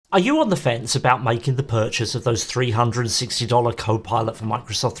Are you on the fence about making the purchase of those $360 Copilot for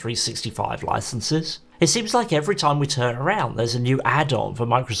Microsoft 365 licenses? It seems like every time we turn around there's a new add-on for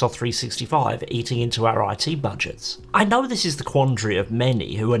Microsoft 365 eating into our IT budgets. I know this is the quandary of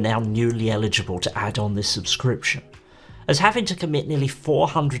many who are now newly eligible to add on this subscription, as having to commit nearly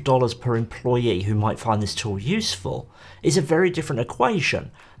 $400 per employee who might find this tool useful is a very different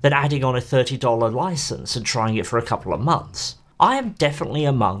equation than adding on a $30 license and trying it for a couple of months. I am definitely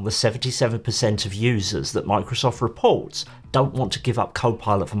among the 77% of users that Microsoft reports don't want to give up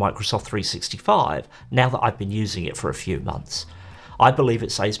Copilot for Microsoft 365 now that I've been using it for a few months. I believe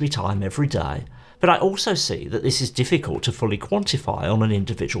it saves me time every day, but I also see that this is difficult to fully quantify on an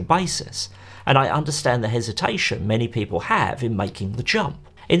individual basis, and I understand the hesitation many people have in making the jump.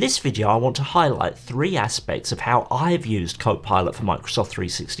 In this video, I want to highlight 3 aspects of how I've used Copilot for Microsoft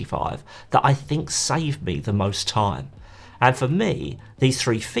 365 that I think save me the most time. And for me, these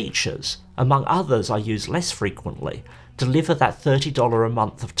 3 features, among others I use less frequently, deliver that $30 a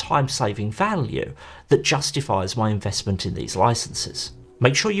month of time-saving value that justifies my investment in these licenses.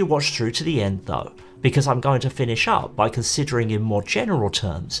 Make sure you watch through to the end though, because I'm going to finish up by considering in more general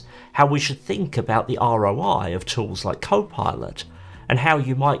terms how we should think about the ROI of tools like Copilot, and how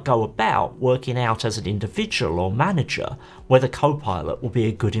you might go about working out as an individual or manager whether Copilot will be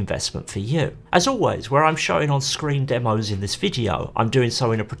a good investment for you. As always, where I'm showing on screen demos in this video, I'm doing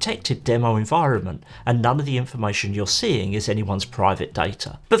so in a protected demo environment and none of the information you're seeing is anyone's private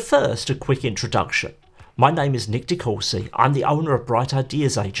data. But first, a quick introduction. My name is Nick DeCourcy. I'm the owner of Bright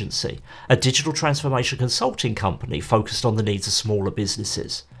Ideas Agency, a digital transformation consulting company focused on the needs of smaller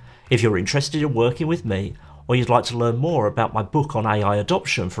businesses. If you're interested in working with me, or you'd like to learn more about my book on AI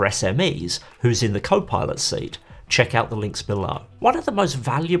adoption for SMEs, who's in the Copilot seat, check out the links below. One of the most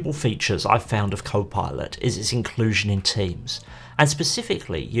valuable features I've found of Copilot is its inclusion in Teams, and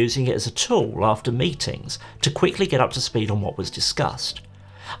specifically using it as a tool after meetings to quickly get up to speed on what was discussed.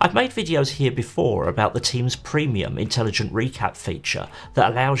 I've made videos here before about the Teams Premium Intelligent Recap feature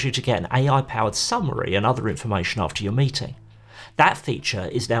that allows you to get an AI-powered summary and other information after your meeting. That feature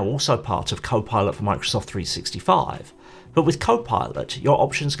is now also part of Copilot for Microsoft 365, but with Copilot, your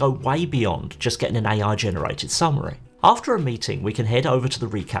options go way beyond just getting an AI-generated summary. After a meeting, we can head over to the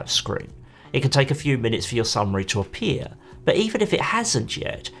recap screen. It can take a few minutes for your summary to appear, but even if it hasn't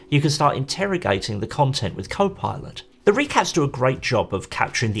yet, you can start interrogating the content with Copilot. The recaps do a great job of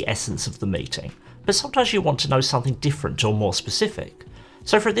capturing the essence of the meeting, but sometimes you want to know something different or more specific.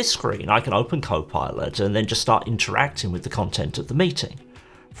 So for this screen, I can open Copilot and then just start interacting with the content of the meeting.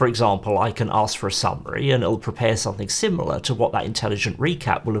 For example, I can ask for a summary and it'll prepare something similar to what that intelligent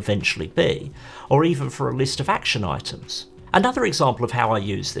recap will eventually be, or even for a list of action items. Another example of how I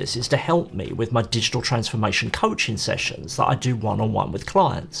use this is to help me with my digital transformation coaching sessions that I do one-on-one with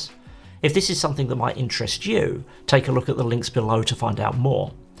clients. If this is something that might interest you, take a look at the links below to find out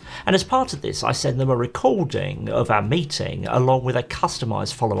more. And as part of this, I send them a recording of our meeting along with a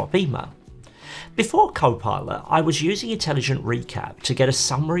customised follow-up email. Before Copilot, I was using Intelligent Recap to get a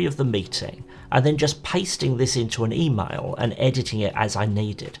summary of the meeting and then just pasting this into an email and editing it as I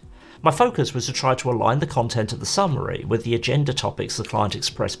needed. My focus was to try to align the content of the summary with the agenda topics the client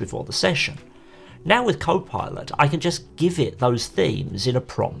expressed before the session. Now with Copilot, I can just give it those themes in a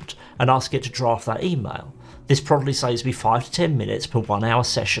prompt and ask it to draft that email. This probably saves me 5 to 10 minutes per 1 hour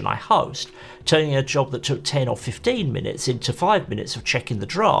session I host, turning a job that took 10 or 15 minutes into 5 minutes of checking the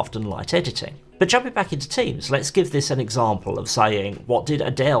draft and light editing. But jumping back into Teams, let's give this an example of saying, what did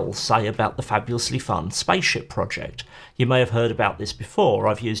Adele say about the fabulously fun spaceship project? You may have heard about this before,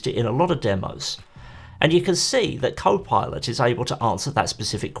 I've used it in a lot of demos. And you can see that Copilot is able to answer that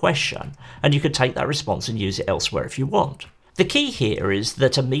specific question, and you can take that response and use it elsewhere if you want. The key here is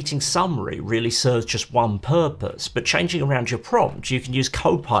that a meeting summary really serves just one purpose, but changing around your prompt, you can use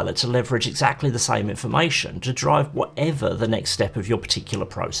Copilot to leverage exactly the same information to drive whatever the next step of your particular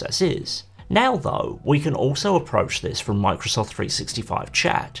process is. Now though, we can also approach this from Microsoft 365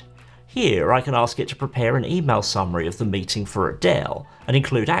 Chat. Here I can ask it to prepare an email summary of the meeting for Adele and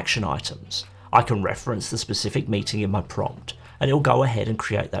include action items. I can reference the specific meeting in my prompt, and it'll go ahead and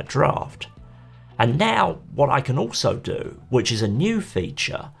create that draft. And now, what I can also do, which is a new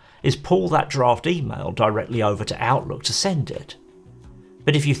feature, is pull that draft email directly over to Outlook to send it.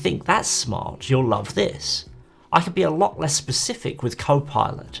 But if you think that's smart, you'll love this. I can be a lot less specific with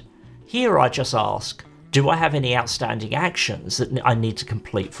Copilot. Here I just ask, do I have any outstanding actions that I need to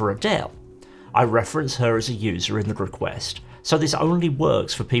complete for Adele? I reference her as a user in the request, so this only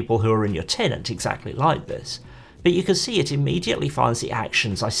works for people who are in your tenant exactly like this. But you can see it immediately finds the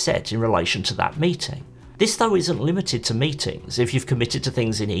actions I set in relation to that meeting. This though isn't limited to meetings. If you've committed to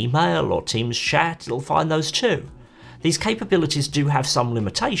things in email or Teams chat, it'll find those too. These capabilities do have some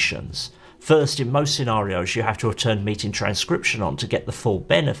limitations. First, in most scenarios you have to have turned meeting transcription on to get the full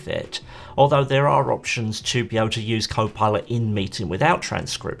benefit, although there are options to be able to use Copilot in meeting without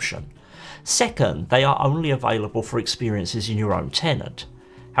transcription. Second, they are only available for experiences in your own tenant.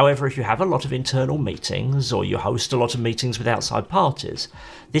 However, if you have a lot of internal meetings or you host a lot of meetings with outside parties,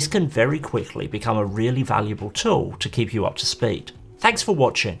 this can very quickly become a really valuable tool to keep you up to speed. Thanks for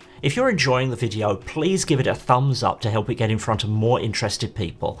watching. If you're enjoying the video, please give it a thumbs up to help it get in front of more interested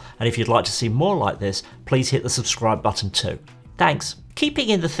people. And if you'd like to see more like this, please hit the subscribe button too. Thanks. Keeping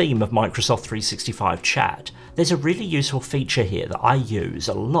in the theme of Microsoft 365 chat, there's a really useful feature here that I use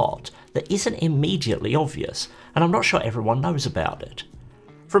a lot that isn't immediately obvious, and I'm not sure everyone knows about it.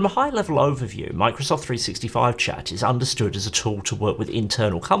 From a high-level overview, Microsoft 365 chat is understood as a tool to work with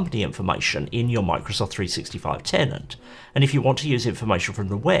internal company information in your Microsoft 365 tenant, and if you want to use information from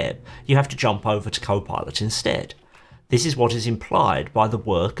the web, you have to jump over to Copilot instead. This is what is implied by the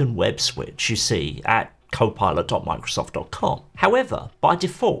work and web switch you see at copilot.microsoft.com. However, by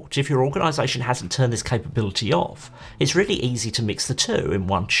default, if your organisation hasn't turned this capability off, it's really easy to mix the two in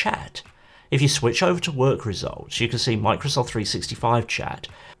one chat. If you switch over to work results, you can see Microsoft 365 chat.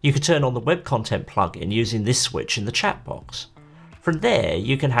 You can turn on the web content plugin using this switch in the chat box. From there,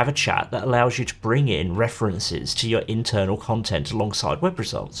 you can have a chat that allows you to bring in references to your internal content alongside web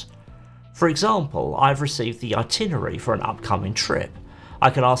results. For example, I've received the itinerary for an upcoming trip. I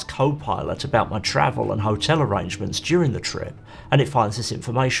can ask Copilot about my travel and hotel arrangements during the trip, and it finds this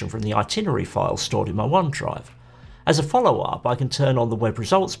information from the itinerary file stored in my OneDrive. As a follow-up, I can turn on the Web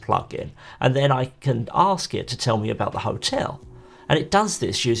Results plugin, and then I can ask it to tell me about the hotel. And it does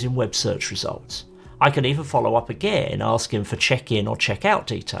this using web search results. I can even follow up again, asking for check-in or check-out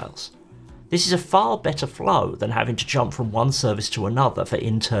details. This is a far better flow than having to jump from one service to another for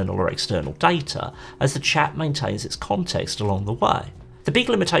internal or external data, as the chat maintains its context along the way. The big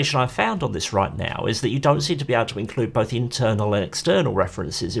limitation I've found on this right now is that you don't seem to be able to include both internal and external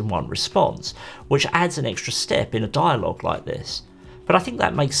references in one response, which adds an extra step in a dialogue like this. But I think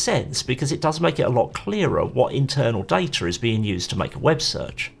that makes sense because it does make it a lot clearer what internal data is being used to make a web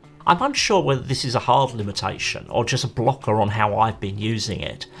search. I'm unsure whether this is a hard limitation or just a blocker on how I've been using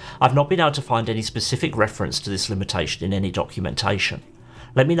it. I've not been able to find any specific reference to this limitation in any documentation.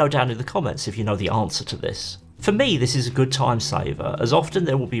 Let me know down in the comments if you know the answer to this. For me, this is a good time saver, as often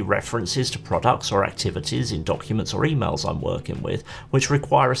there will be references to products or activities in documents or emails I'm working with, which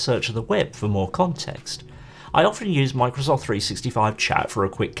require a search of the web for more context. I often use Microsoft 365 chat for a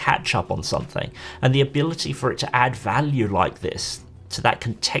quick catch-up on something, and the ability for it to add value like this to that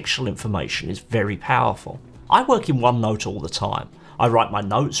contextual information is very powerful. I work in OneNote all the time. I write my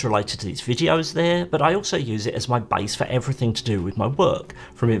notes related to these videos there, but I also use it as my base for everything to do with my work,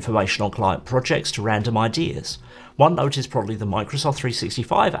 from information on client projects to random ideas. OneNote is probably the Microsoft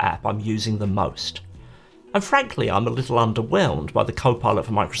 365 app I'm using the most. And frankly, I'm a little underwhelmed by the Copilot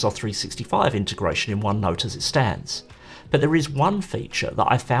for Microsoft 365 integration in OneNote as it stands. But there is one feature that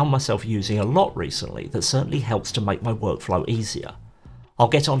I found myself using a lot recently that certainly helps to make my workflow easier. I'll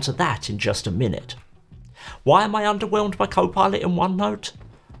get onto that in just a minute. Why am I underwhelmed by Copilot in OneNote?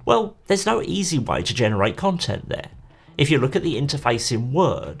 Well, there's no easy way to generate content there. If you look at the interface in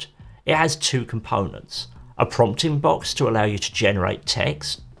Word, it has two components. A prompting box to allow you to generate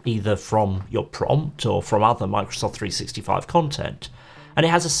text, either from your prompt or from other Microsoft 365 content, and it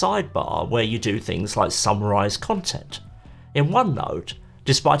has a sidebar where you do things like summarize content. In OneNote,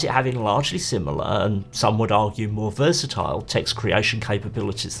 despite it having largely similar, and some would argue more versatile, text creation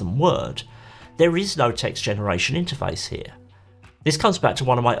capabilities than Word, there is no text generation interface here. This comes back to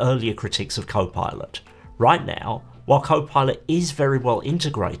one of my earlier critiques of Copilot. Right now, while Copilot is very well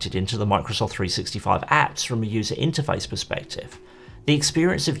integrated into the Microsoft 365 apps from a user interface perspective, the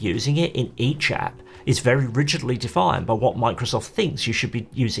experience of using it in each app is very rigidly defined by what Microsoft thinks you should be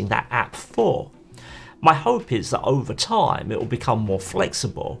using that app for. My hope is that over time it will become more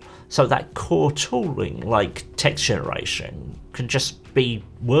flexible, so that core tooling like text generation can just be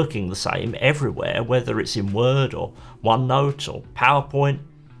working the same everywhere, whether it's in Word or OneNote or PowerPoint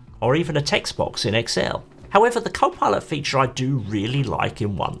or even a text box in Excel. However, the Copilot feature I do really like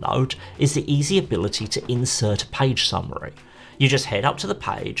in OneNote is the easy ability to insert a page summary. You just head up to the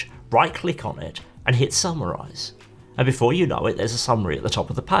page, right click on it and hit summarize. And before you know it, there's a summary at the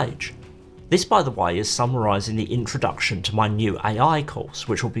top of the page. This, by the way, is summarising the introduction to my new AI course,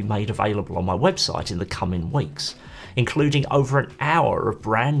 which will be made available on my website in the coming weeks, including over an hour of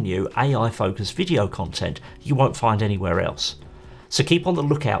brand new AI-focused video content you won't find anywhere else. So keep on the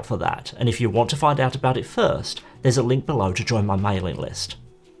lookout for that, and if you want to find out about it first, there's a link below to join my mailing list.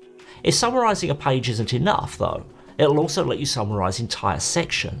 If summarising a page isn't enough though, it'll also let you summarise entire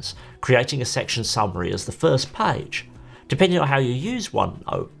sections, creating a section summary as the first page. Depending on how you use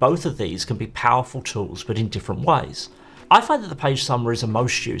OneNote, both of these can be powerful tools but in different ways. I find that the page summaries are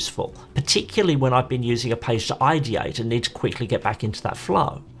most useful, particularly when I've been using a page to ideate and need to quickly get back into that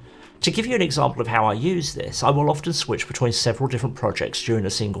flow. To give you an example of how I use this, I will often switch between several different projects during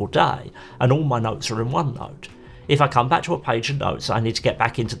a single day, and all my notes are in OneNote. If I come back to a page of notes and I need to get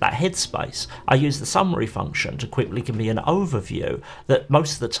back into that headspace, I use the summary function to quickly give me an overview that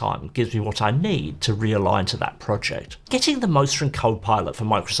most of the time gives me what I need to realign to that project. Getting the most from Copilot for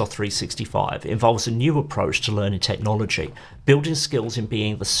Microsoft 365 involves a new approach to learning technology, building skills in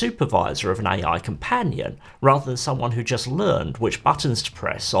being the supervisor of an AI companion rather than someone who just learned which buttons to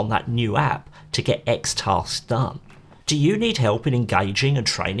press on that new app to get X tasks done. Do you need help in engaging and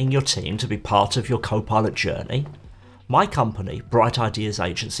training your team to be part of your Copilot journey? My company, Bright Ideas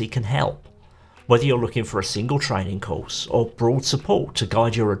Agency, can help. Whether you're looking for a single training course or broad support to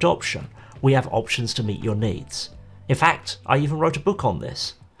guide your adoption, we have options to meet your needs. In fact, I even wrote a book on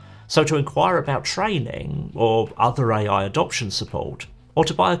this. So to inquire about training or other AI adoption support, or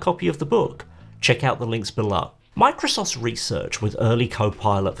to buy a copy of the book, check out the links below. Microsoft's research with early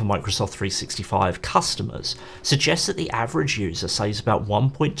Copilot for Microsoft 365 customers suggests that the average user saves about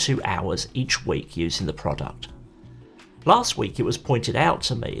 1.2 hours each week using the product. Last week it was pointed out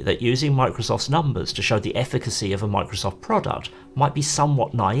to me that using Microsoft's numbers to show the efficacy of a Microsoft product might be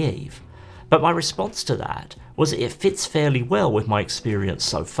somewhat naive, but my response to that was that it fits fairly well with my experience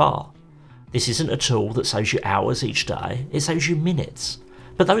so far. This isn't a tool that saves you hours each day, it saves you minutes,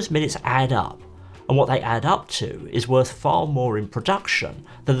 but those minutes add up, and what they add up to is worth far more in production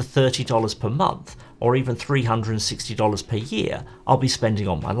than the $30 per month or even $360 per year I'll be spending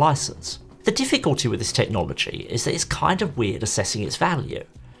on my license. The difficulty with this technology is that it's kind of weird assessing its value.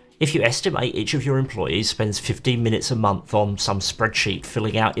 If you estimate each of your employees spends 15 minutes a month on some spreadsheet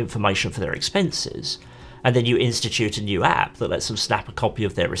filling out information for their expenses, and then you institute a new app that lets them snap a copy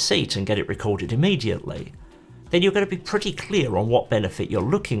of their receipt and get it recorded immediately, then you're going to be pretty clear on what benefit you're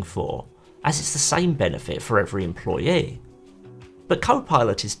looking for, as it's the same benefit for every employee. But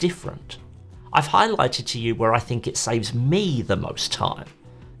Copilot is different. I've highlighted to you where I think it saves me the most time,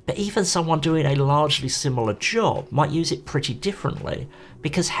 but even someone doing a largely similar job might use it pretty differently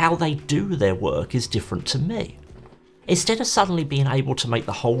because how they do their work is different to me. Instead of suddenly being able to make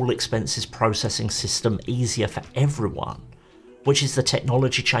the whole expenses processing system easier for everyone, which is the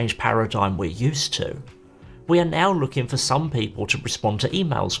technology change paradigm we're used to, we are now looking for some people to respond to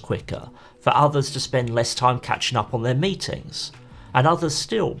emails quicker, for others to spend less time catching up on their meetings, and others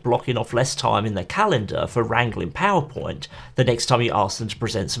still blocking off less time in their calendar for wrangling PowerPoint the next time you ask them to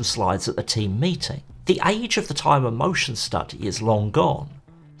present some slides at the team meeting. The age of the time and motion study is long gone,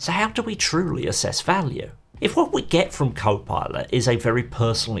 so how do we truly assess value? If what we get from Copilot is a very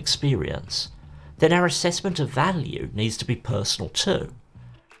personal experience, then our assessment of value needs to be personal too.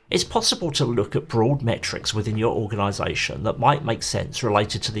 It's possible to look at broad metrics within your organisation that might make sense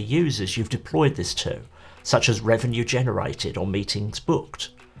related to the users you've deployed this to, such as revenue generated or meetings booked.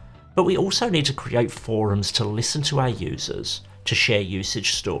 But we also need to create forums to listen to our users, to share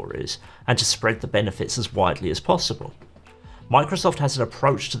usage stories, and to spread the benefits as widely as possible. Microsoft has an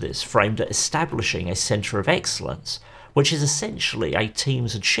approach to this framed at establishing a Center of Excellence, which is essentially a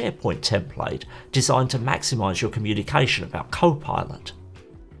Teams and SharePoint template designed to maximise your communication about Copilot.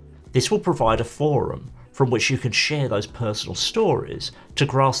 This will provide a forum from which you can share those personal stories to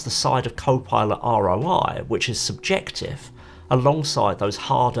grasp the side of Copilot ROI, which is subjective, alongside those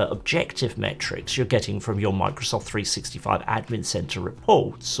harder objective metrics you're getting from your Microsoft 365 Admin Center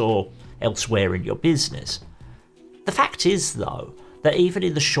reports or elsewhere in your business. The fact is, though, that even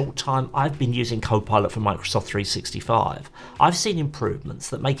in the short time I've been using Copilot for Microsoft 365, I've seen improvements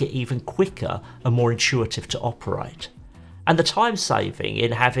that make it even quicker and more intuitive to operate. And the time saving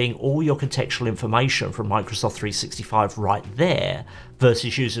in having all your contextual information from Microsoft 365 right there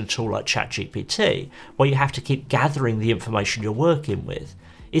versus using a tool like ChatGPT, where you have to keep gathering the information you're working with,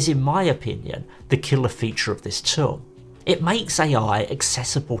 is in my opinion the killer feature of this tool. It makes AI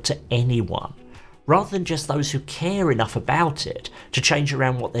accessible to anyone, rather than just those who care enough about it to change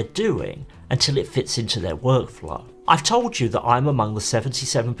around what they're doing until it fits into their workflow. I've told you that I'm among the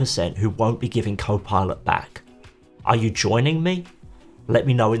 77% who won't be giving Copilot back. Are you joining me? Let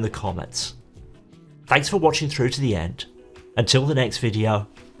me know in the comments. Thanks for watching through to the end. Until the next video,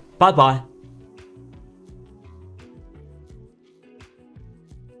 bye bye.